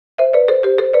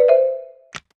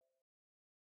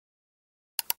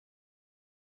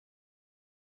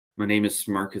My name is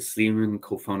Marcus Lehman,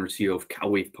 co-founder CEO of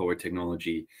Calwave Power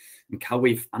Technology. And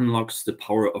Calwave unlocks the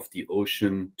power of the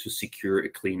ocean to secure a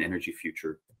clean energy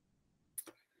future.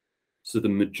 So the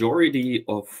majority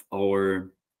of our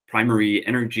primary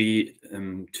energy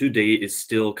today is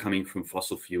still coming from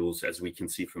fossil fuels, as we can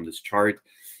see from this chart.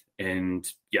 And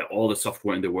yeah, all the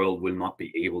software in the world will not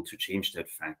be able to change that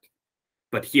fact.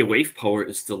 But here, wave power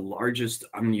is the largest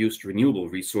unused renewable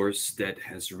resource that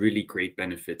has really great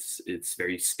benefits. It's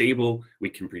very stable. We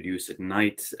can produce at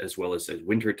night as well as at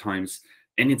winter times.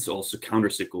 And it's also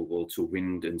countercyclical to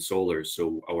wind and solar.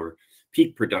 So our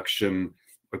peak production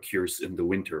occurs in the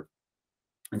winter.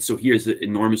 And so here's an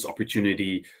enormous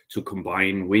opportunity to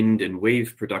combine wind and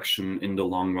wave production in the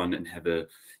long run and have a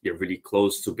really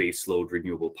close to baseload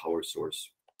renewable power source.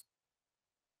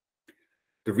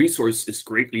 The resource is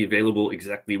greatly available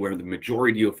exactly where the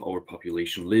majority of our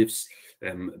population lives.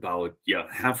 About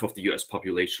half of the US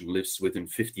population lives within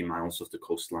 50 miles of the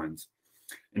coastlines.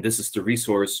 And this is the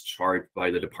resource chart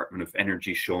by the Department of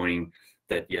Energy showing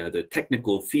that the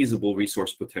technical feasible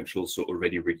resource potential, so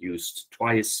already reduced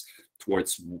twice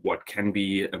towards what can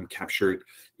be captured,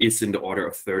 is in the order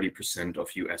of 30% of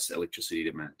US electricity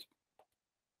demand.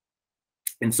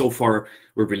 And so far,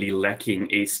 we're really lacking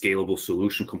a scalable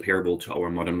solution comparable to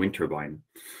our modern wind turbine.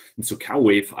 And so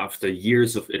Calwave, after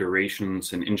years of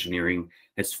iterations and engineering,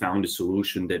 has found a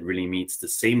solution that really meets the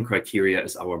same criteria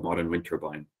as our modern wind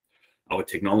turbine. Our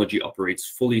technology operates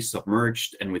fully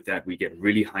submerged, and with that, we get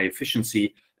really high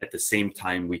efficiency. At the same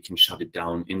time, we can shut it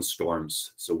down in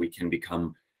storms, so we can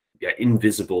become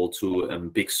invisible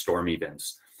to big storm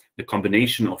events. The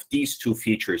combination of these two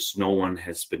features, no one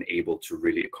has been able to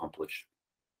really accomplish.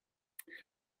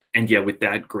 And with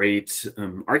that great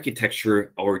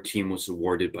architecture, our team was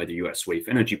awarded by the US Wave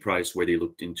Energy Prize, where they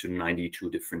looked into 92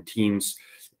 different teams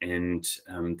and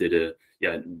did a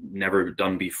never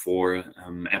done before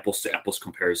apples to apples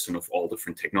comparison of all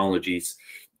different technologies.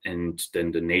 And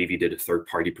then the Navy did a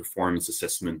third-party performance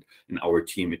assessment, and our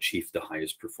team achieved the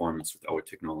highest performance with our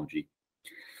technology.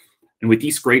 And with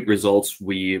these great results,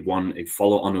 we won a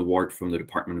follow-on award from the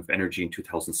Department of Energy in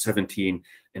 2017,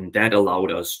 and that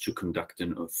allowed us to conduct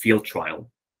a field trial.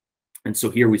 And so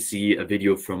here we see a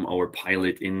video from our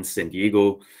pilot in San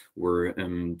Diego, where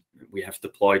we have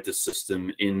deployed the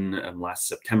system in last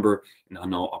September and are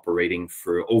now operating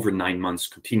for over 9 months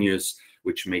continuous,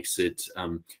 which makes it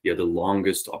the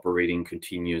longest operating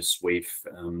continuous wave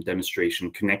demonstration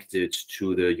connected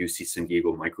to the UC San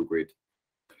Diego microgrid.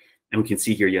 And we can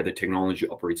see here, the technology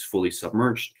operates fully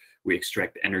submerged. We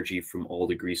extract energy from all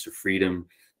degrees of freedom,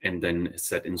 and then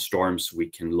set in storms, we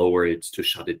can lower it to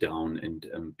shut it down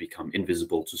and become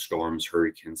invisible to storms,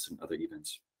 hurricanes, and other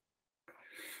events.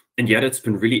 And it's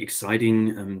been really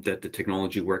exciting that the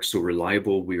technology works so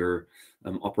reliable. We're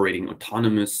operating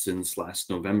autonomous since last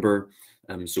November,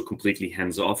 so completely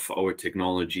hands-off. Our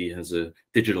technology has a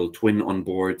digital twin on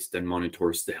board, then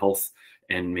monitors the health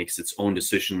and makes its own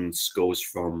decisions, goes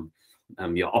from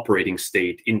operating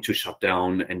state into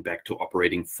shutdown and back to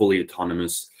operating fully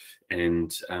autonomous.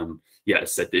 And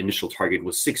as said, the initial target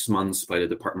was 6 months by the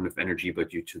Department of Energy, but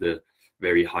due to the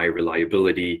very high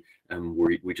reliability,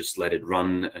 we just let it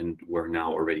run, and we're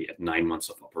now already at 9 months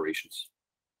of operations.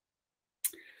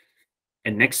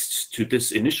 And next to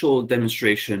this initial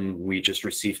demonstration, we just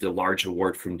received a large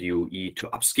award from DOE to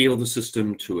upscale the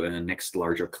system to a next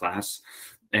larger class.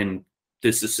 And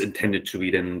this is intended to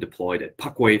be then deployed at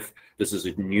Calwave. This is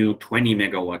a new 20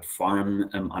 megawatt farm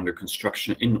under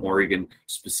construction in Oregon,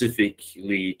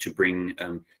 specifically to bring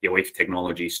wave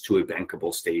technologies to a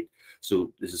bankable state.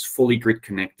 So this is fully grid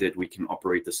connected. We can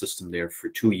operate the system there for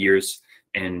 2 years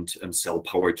and sell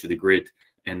power to the grid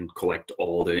and collect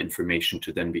all the information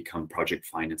to then become project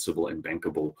financeable and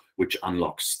bankable, which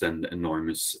unlocks then the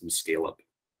enormous scale up.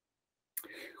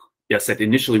 That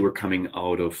initially we're coming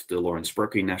out of the Lawrence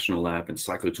Berkeley National Lab and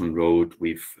Cyclotron Road.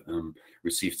 We've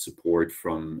received support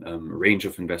from a range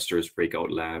of investors,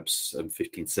 Breakout Labs,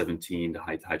 1517, the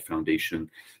High Tide Foundation,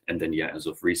 and then as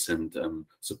of recent,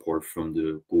 support from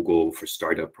the Google for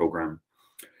Startup program.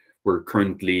 We're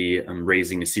currently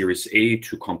raising a Series A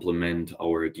to complement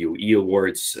our DOE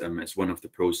awards as one of the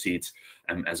proceeds.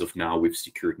 As of now, we've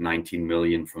secured 19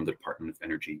 million from the Department of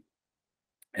Energy.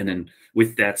 And then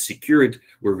with that secured,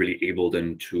 we're really able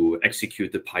then to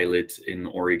execute the pilot in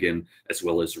Oregon, as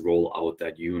well as roll out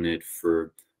that unit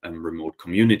for remote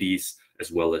communities, as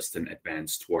well as then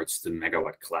advance towards the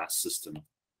megawatt class system.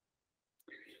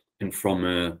 And from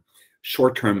a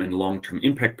short-term and long-term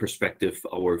impact perspective,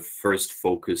 our first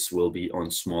focus will be on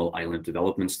small island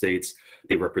development states.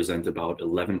 They represent about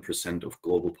 11% of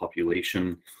global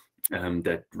population.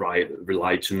 that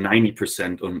rely to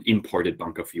 90% on imported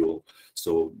bunker fuel.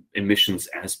 So emissions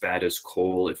as bad as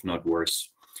coal, if not worse.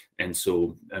 And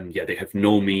so, yeah, they have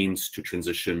no means to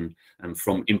transition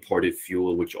from imported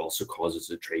fuel, which also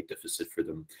causes a trade deficit for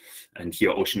them. And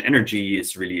here, ocean energy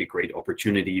is really a great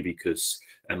opportunity because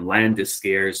land is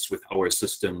scarce. With our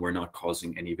system, we're not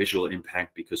causing any visual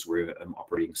impact because we're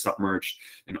operating submerged,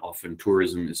 and often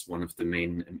tourism is one of the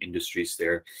main industries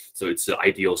there. So it's an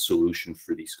ideal solution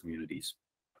for these communities.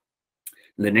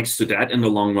 And then next to that, in the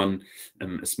long run,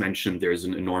 as mentioned, there's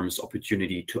an enormous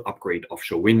opportunity to upgrade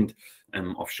offshore wind.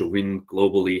 Offshore wind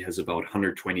globally has about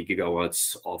 120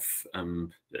 gigawatts of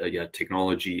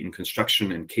technology in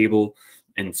construction and cable.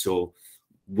 And so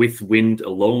with wind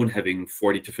alone having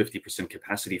 40 to 50%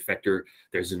 capacity factor,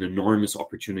 there's an enormous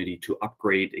opportunity to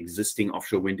upgrade existing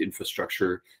offshore wind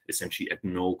infrastructure, essentially at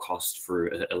no cost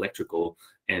for electrical.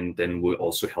 And then will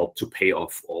also help to pay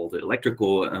off all the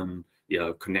electrical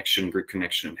grid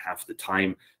connection in half the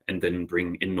time, and then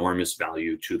bring enormous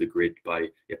value to the grid by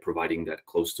providing that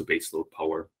close to baseload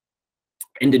power.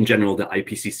 And in general, the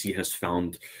IPCC has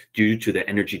found, due to the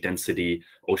energy density,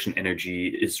 ocean energy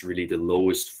is really the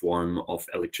lowest form of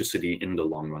electricity in the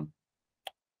long run.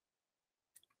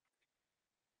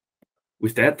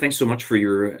 With that, thanks so much for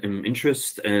your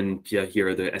interest. And yeah, here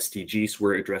are the SDGs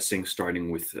we're addressing,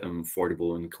 starting with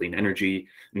affordable and clean energy.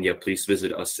 And yeah, please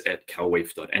visit us at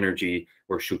calwave.energy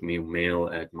or shoot me a mail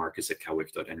at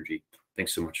marcus@calwave.energy.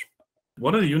 Thanks so much.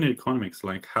 What are the unit economics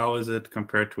like? How is it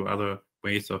compared to other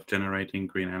ways of generating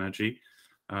green energy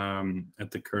at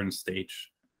the current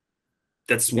stage?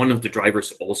 That's one of the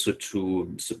drivers also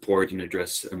to support and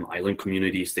address island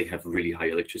communities. They have really high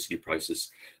electricity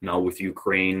prices. Now with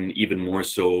Ukraine, even more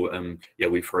so, yeah,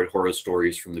 we've heard horror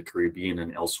stories from the Caribbean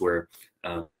and elsewhere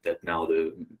that now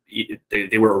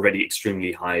they were already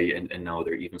extremely high, and now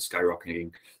they're even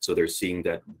skyrocketing. So they're seeing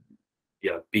that,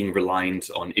 yeah, being reliant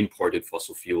on imported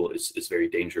fossil fuel is very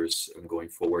dangerous going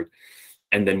forward.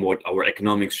 And then what our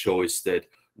economics show is that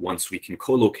once we can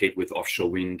co-locate with offshore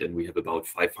wind, and we have about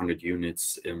 500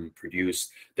 units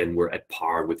produced, then we're at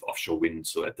par with offshore wind,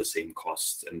 so at the same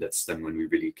cost. And that's then when we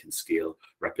really can scale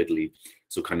rapidly.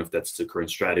 So kind of that's the current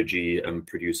strategy,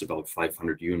 produce about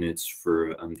 500 units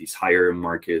for these higher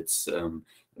markets,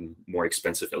 more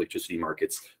expensive electricity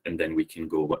markets, and then we can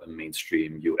go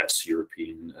mainstream US,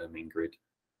 European main grid.